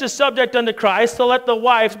church is subject unto Christ, so let the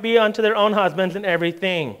wives be unto their own husbands in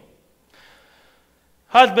everything.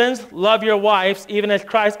 Husbands, love your wives, even as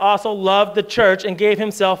Christ also loved the church and gave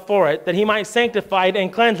himself for it, that he might sanctify it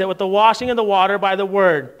and cleanse it with the washing of the water by the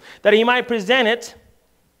word, that he might present it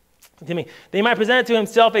to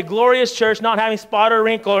himself a glorious church, not having spot or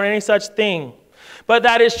wrinkle or any such thing, but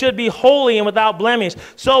that it should be holy and without blemish.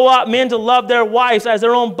 So ought men to love their wives as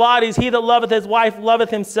their own bodies. He that loveth his wife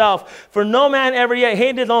loveth himself. For no man ever yet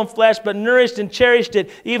hated his own flesh, but nourished and cherished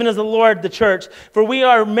it, even as the Lord the church. For we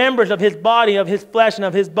are members of his body, of his flesh, and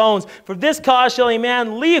of his bones. For this cause shall a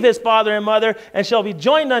man leave his father and mother, and shall be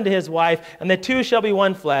joined unto his wife, and the two shall be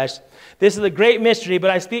one flesh. This is a great mystery,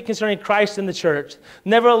 but I speak concerning Christ and the church.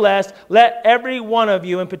 Nevertheless, let every one of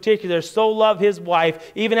you in particular so love his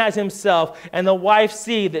wife, even as himself, and the wife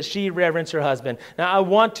see that she reverence her husband." Now, I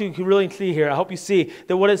want to really see here, I hope you see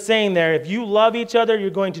that what it's saying there, if you love each other,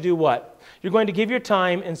 you're going to do what? You're going to give your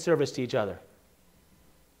time in service to each other.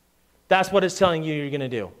 That's what it's telling you you're going to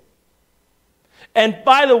do. And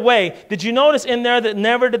by the way, did you notice in there that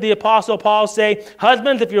never did the Apostle Paul say,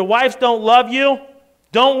 "Husbands, if your wives don't love you,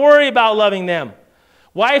 don't worry about loving them.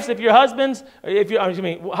 Wives, if your wives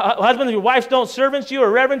don't servant you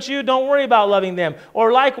or reverence you, don't worry about loving them."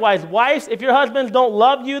 Or likewise, wives, if your husbands don't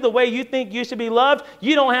love you the way you think you should be loved,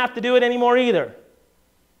 you don't have to do it anymore either.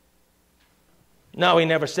 No, he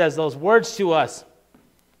never says those words to us.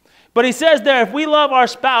 But he says there, if we love our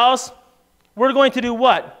spouse, we're going to do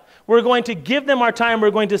what? We're going to give them our time,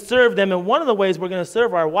 we're going to serve them, and one of the ways we're going to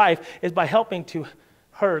serve our wife is by helping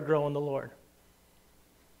her grow in the Lord.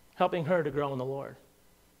 Helping her to grow in the Lord.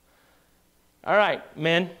 All right,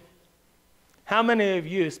 men. How many of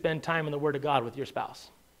you spend time in the Word of God with your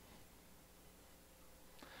spouse?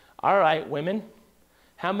 All right, women.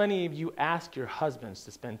 How many of you ask your husbands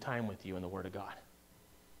to spend time with you in the Word of God?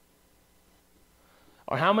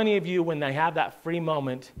 Or how many of you, when they have that free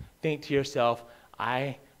moment, think to yourself,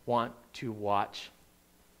 "I want to watch,"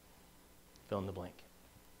 fill in the blank.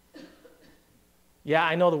 Yeah,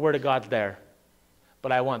 I know the Word of God's there,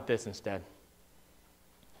 but I want this instead.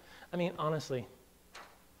 I mean, honestly,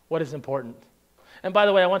 what is important? And by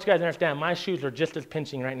the way, I want you guys to understand, my shoes are just as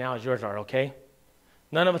pinching right now as yours are, okay?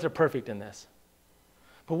 None of us are perfect in this.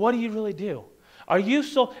 But what do you really do? Are you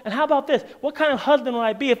so, and how about this? What kind of husband will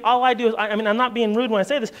I be if all I do is, I'm not being rude when I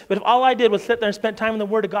say this, but if all I did was sit there and spend time in the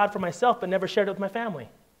Word of God for myself but never shared it with my family?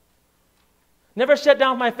 Never sat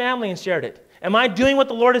down with my family and shared it. Am I doing what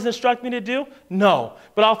the Lord has instructed me to do? No.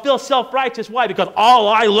 But I'll feel self-righteous. Why? Because all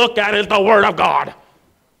I look at is the Word of God.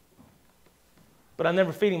 But I'm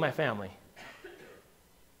never feeding my family.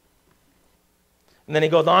 And then he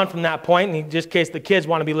goes on from that point, and just in case the kids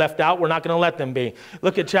want to be left out, we're not going to let them be.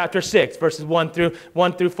 Look at chapter 6, verses 1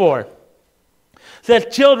 through 4. It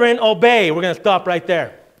says, "Children, obey." We're going to stop right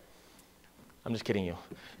there. I'm just kidding you.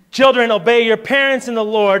 "Children, obey your parents in the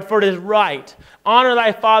Lord, for it is right. Honor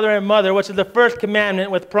thy father and mother, which is the first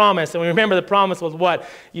commandment with promise." And we remember the promise was what?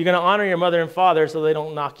 You're going to honor your mother and father so they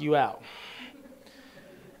don't knock you out.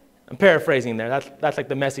 I'm paraphrasing there. That's like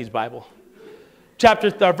the Message Bible.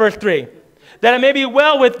 Verse 3. "That it may be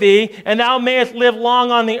well with thee, and thou mayest live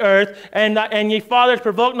long on the earth, and ye fathers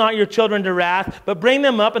provoke not your children to wrath, but bring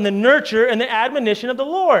them up in the nurture and the admonition of the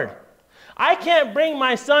Lord." I can't bring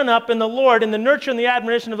my son up in the Lord, in the nurture and the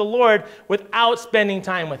admonition of the Lord, without spending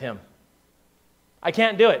time with him. I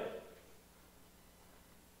can't do it.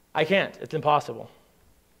 I can't. It's impossible.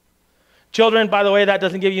 Children, by the way, that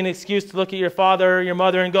doesn't give you an excuse to look at your father or your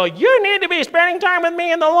mother and go, "You need to be spending time with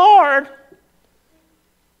me in the Lord."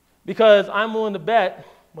 Because I'm willing to bet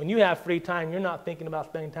when you have free time, you're not thinking about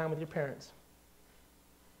spending time with your parents.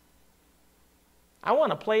 I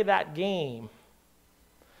want to play that game.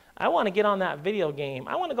 I want to get on that video game.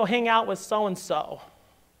 I want to go hang out with so-and-so.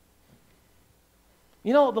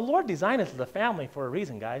 You know, the Lord designed us as a family for a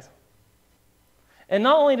reason, guys. And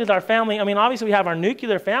not only does our family, I mean, obviously we have our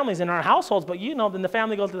nuclear families in our households, but then the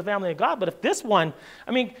family goes to the family of God. But if this one,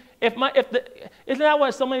 I mean, isn't that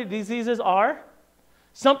what so many diseases are?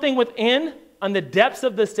 Something within, on the depths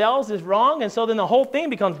of the cells is wrong, and so then the whole thing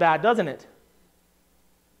becomes bad, doesn't it?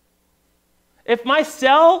 If my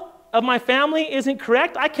cell of my family isn't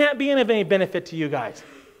correct, I can't be of any benefit to you guys.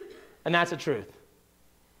 And that's the truth.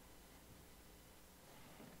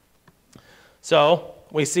 So,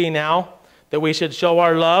 we see now that we should show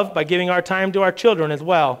our love by giving our time to our children as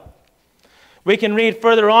well. We can read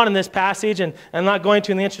further on in this passage, and I'm not going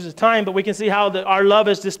to in the interest of time, but we can see how our love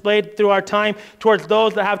is displayed through our time towards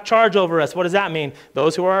those that have charge over us. What does that mean?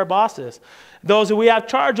 Those who are our bosses. Those who we have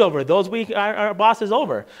charge over. Those we are our bosses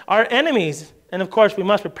over. Our enemies, and of course we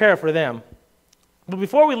must prepare for them. But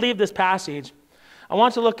before we leave this passage, I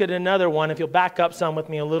want to look at another one, if you'll back up some with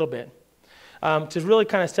me a little bit, to really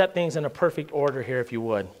kind of set things in a perfect order here, if you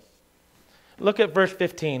would. Look at verse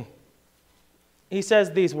 15. He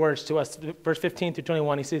says these words to us, verse 15 through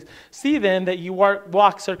 21. He says, "See then that you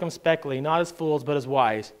walk circumspectly, not as fools, but as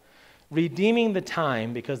wise, redeeming the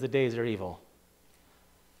time because the days are evil."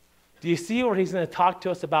 Do you see where he's going to talk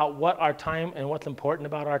to us about what our time and what's important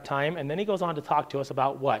about our time? And then he goes on to talk to us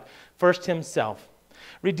about what? First, himself.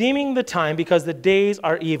 Redeeming the time because the days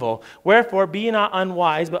are evil. Wherefore, be not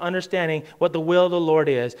unwise, but understanding what the will of the Lord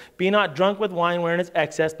is. Be not drunk with wine wherein is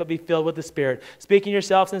excess, but be filled with the Spirit. Speaking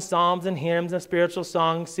yourselves in psalms and hymns and spiritual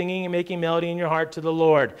songs, singing and making melody in your heart to the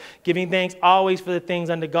Lord. Giving thanks always for the things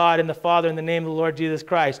unto God and the Father in the name of the Lord Jesus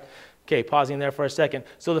Christ. Okay, pausing there for a second.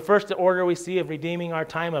 So the first order we see of redeeming our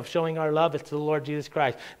time, of showing our love, is to the Lord Jesus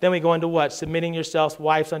Christ. Then we go into what? Submitting yourselves,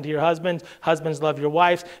 wives, unto your husbands. Husbands, love your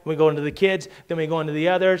wives. Then we go into the kids. Then we go into the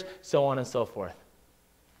others, so on and so forth.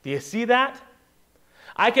 Do you see that?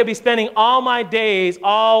 I could be spending all my days,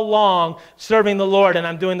 all long, serving the Lord, and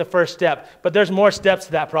I'm doing the first step. But there's more steps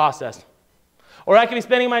to that process. Or I could be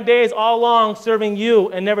spending my days all long serving you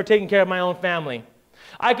and never taking care of my own family.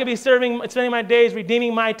 I could be spending my days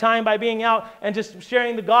redeeming my time by being out and just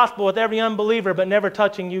sharing the gospel with every unbeliever, but never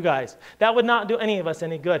touching you guys. That would not do any of us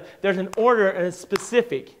any good. There's an order, and it's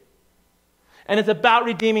specific. And it's about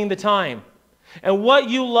redeeming the time. And what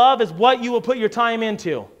you love is what you will put your time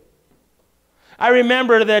into. I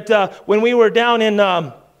remember that when we were down in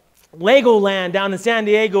Legoland, down in San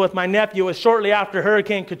Diego with my nephew, it was shortly after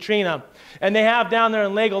Hurricane Katrina. And they have down there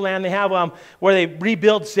in Legoland, they have where they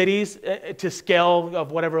rebuild cities to scale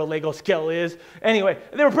of whatever a Lego scale is. Anyway,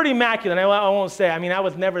 they were pretty immaculate. I won't say. I mean, I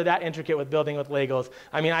was never that intricate with building with Legos.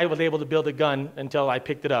 I mean, I was able to build a gun until I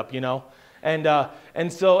picked it up, you know. And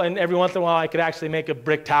every once in a while I could actually make a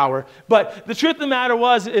brick tower. But the truth of the matter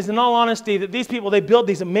is in all honesty, that these people, they build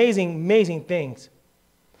these amazing, amazing things.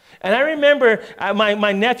 And I remember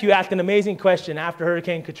my nephew asked an amazing question after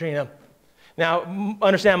Hurricane Katrina. Now,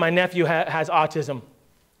 understand, my nephew has autism.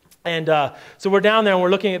 And so we're down there and we're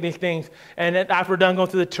looking at these things. And after we're done going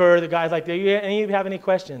through the tour, the guy's like, do any of you have any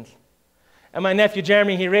questions? And my nephew,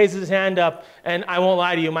 Jeremy, he raises his hand up. And I won't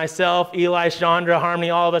lie to you, myself, Eli, Chandra, Harmony,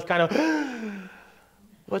 all of us kind of,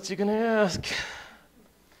 what's he going to ask?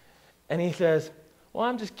 And he says, well,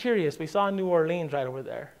 I'm just curious. We saw New Orleans right over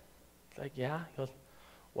there. It's like, yeah? He goes,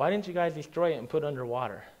 why didn't you guys destroy it and put it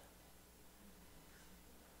underwater?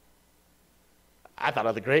 I thought it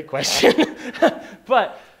was a great question.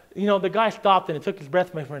 But, you know, the guy stopped and it took his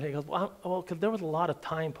breath away from it. He goes, well, because there was a lot of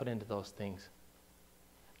time put into those things.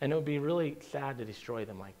 And it would be really sad to destroy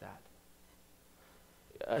them like that.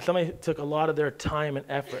 Somebody took a lot of their time and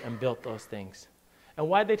effort and built those things. And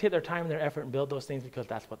why did they take their time and their effort and build those things? Because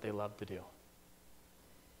that's what they love to do.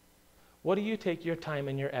 What do you take your time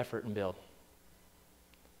and your effort and build?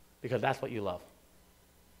 Because that's what you love.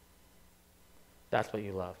 That's what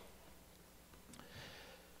you love.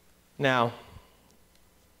 Now,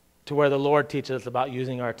 to where the Lord teaches us about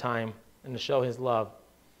using our time and to show his love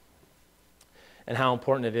and how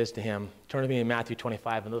important it is to him. Turn to me in Matthew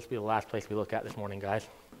 25, and this will be the last place we look at this morning, guys.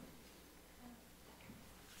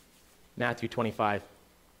 Matthew 25.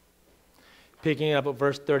 Picking it up at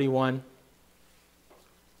verse 31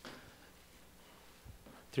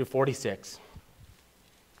 through 46.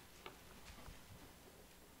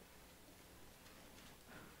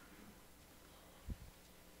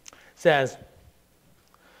 Says,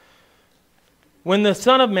 when the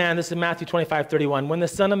Son of Man, this is Matthew 25:31, when the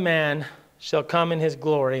Son of Man shall come in his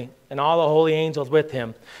glory, and all the holy angels with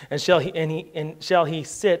him, and shall he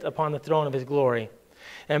sit upon the throne of his glory,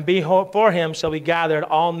 and before him shall be gathered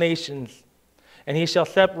all nations, and he shall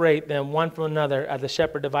separate them one from another, as the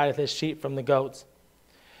shepherd divideth his sheep from the goats.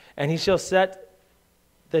 And he shall set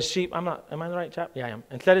the sheep, am I in the right chapter? Yeah, I am.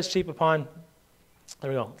 And set his sheep upon There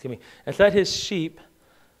we go. Excuse me. And set his sheep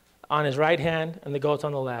on his right hand and the goats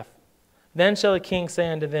on the left. Then shall the king say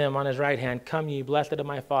unto them on his right hand, Come ye, blessed of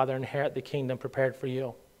my Father, inherit the kingdom prepared for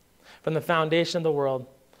you from the foundation of the world.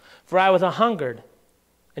 For I was hungered,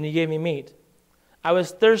 and ye gave me meat. I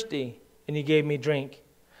was thirsty, and ye gave me drink.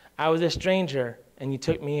 I was a stranger, and ye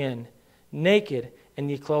took me in. Naked, and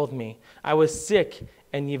ye clothed me. I was sick,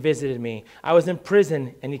 and ye visited me. I was in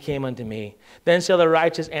prison, and ye came unto me. Then shall the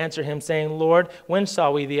righteous answer him, saying, Lord, when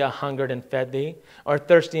saw we thee hungered and fed thee, or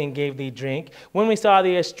thirsty and gave thee drink? When we saw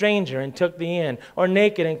thee a stranger and took thee in, or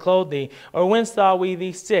naked and clothed thee? Or when saw we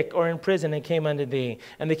thee sick or in prison and came unto thee?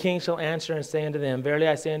 And the king shall answer and say unto them, Verily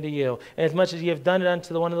I say unto you, inasmuch as ye have done it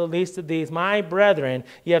unto one of the least of these, my brethren,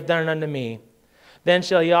 ye have done it unto me. Then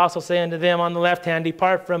shall he also say unto them on the left hand,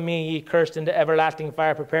 Depart from me, ye cursed, into everlasting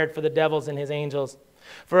fire, prepared for the devils and his angels.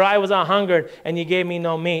 For I was hungered, and ye gave me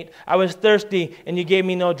no meat. I was thirsty, and ye gave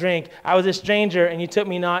me no drink. I was a stranger, and ye took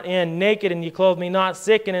me not in. Naked, and ye clothed me not.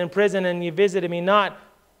 Sick, and in prison, and ye visited me not.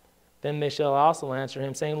 Then they shall also answer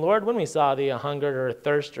him, saying, Lord, when we saw thee hungered, or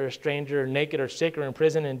athirst, or a stranger, or naked, or sick, or in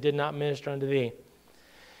prison, and did not minister unto thee?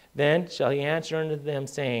 Then shall he answer unto them,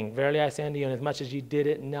 saying, Verily I say unto you, inasmuch as ye did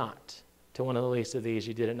it not to one of the least of these,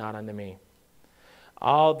 ye did it not unto me.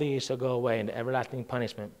 All these shall go away into everlasting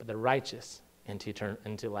punishment, but the righteous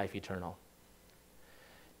into life eternal.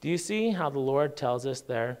 Do you see how the Lord tells us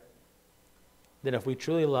there that if we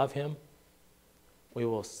truly love him, we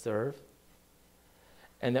will serve,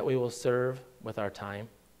 and that we will serve with our time?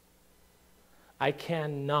 I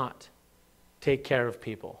cannot take care of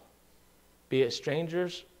people, be it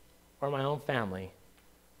strangers or my own family,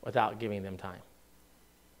 without giving them time.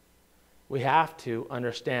 We have to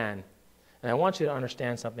understand, and I want you to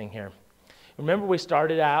understand something here. Remember, we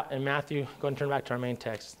started out in Matthew. Go and turn back to our main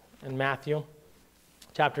text. In Matthew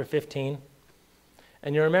chapter 15.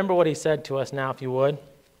 And you remember what he said to us now, if you would.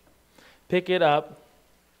 Pick it up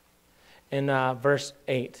in verse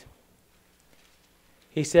 8.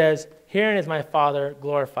 He says, Herein is my Father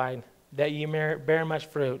glorified, that ye bear much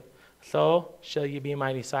fruit. So shall ye be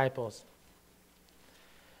my disciples.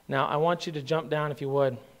 Now, I want you to jump down, if you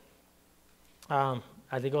would.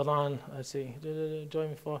 As he goes on, let's see. Join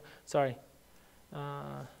me for, sorry.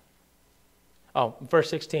 Verse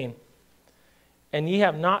 16. And ye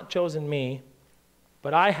have not chosen me,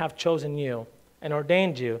 but I have chosen you, and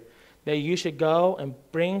ordained you, that you should go and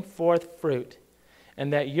bring forth fruit,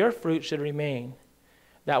 and that your fruit should remain,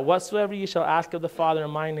 that whatsoever ye shall ask of the Father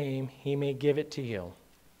in my name, he may give it to you.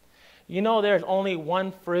 You know there's only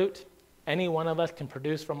one fruit any one of us can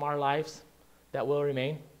produce from our lives that will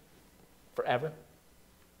remain forever.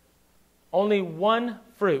 Only one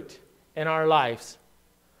fruit in our lives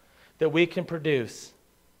that we can produce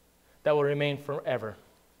that will remain forever.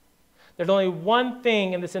 There's only one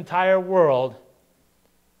thing in this entire world,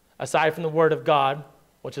 aside from the Word of God,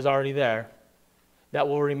 which is already there, that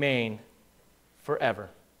will remain forever.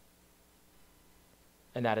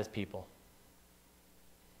 And that is people.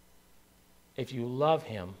 If you love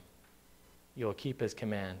him, you will keep his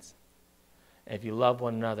commands. And if you love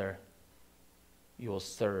one another, you will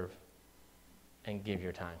serve and give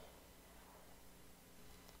your time.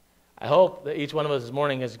 I hope that each one of us this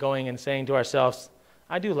morning is going and saying to ourselves,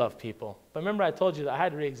 I do love people. But remember, I told you that I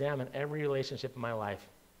had to re-examine every relationship in my life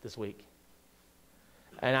this week.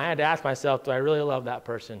 And I had to ask myself, do I really love that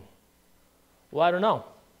person? Well, I don't know.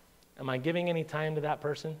 Am I giving any time to that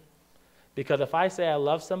person? Because if I say I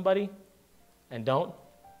love somebody and don't,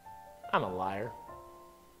 I'm a liar.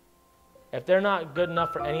 If they're not good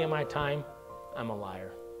enough for any of my time, I'm a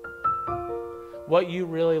liar. What you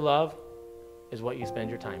really love is what you spend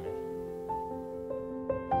your time in.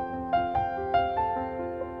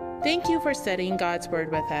 Thank you for studying God's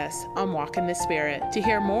Word with us on Walk in the Spirit. To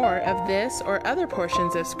hear more of this or other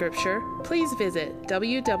portions of Scripture, please visit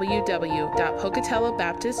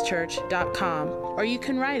www.pocatellobaptistchurch.com, or you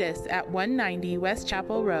can write us at 190 West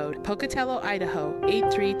Chapel Road, Pocatello, Idaho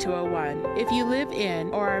 83201. If you live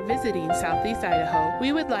in or are visiting Southeast Idaho,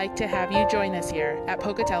 we would like to have you join us here at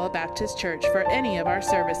Pocatello Baptist Church for any of our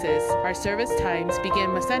services. Our service times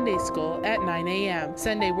begin with Sunday school at 9 a.m.,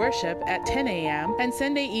 Sunday worship at 10 a.m., and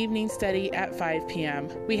Sunday evening study at 5 p.m.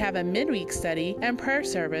 We have a midweek study and prayer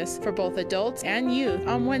service for both adults and youth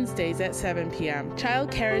on Wednesdays at 7 p.m.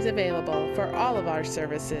 Child care is available for all of our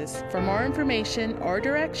services. For more information or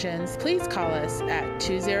directions, please call us at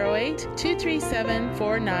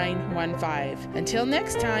 208-237-4915. Until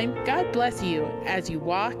next time, God bless you as you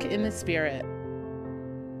walk in the Spirit.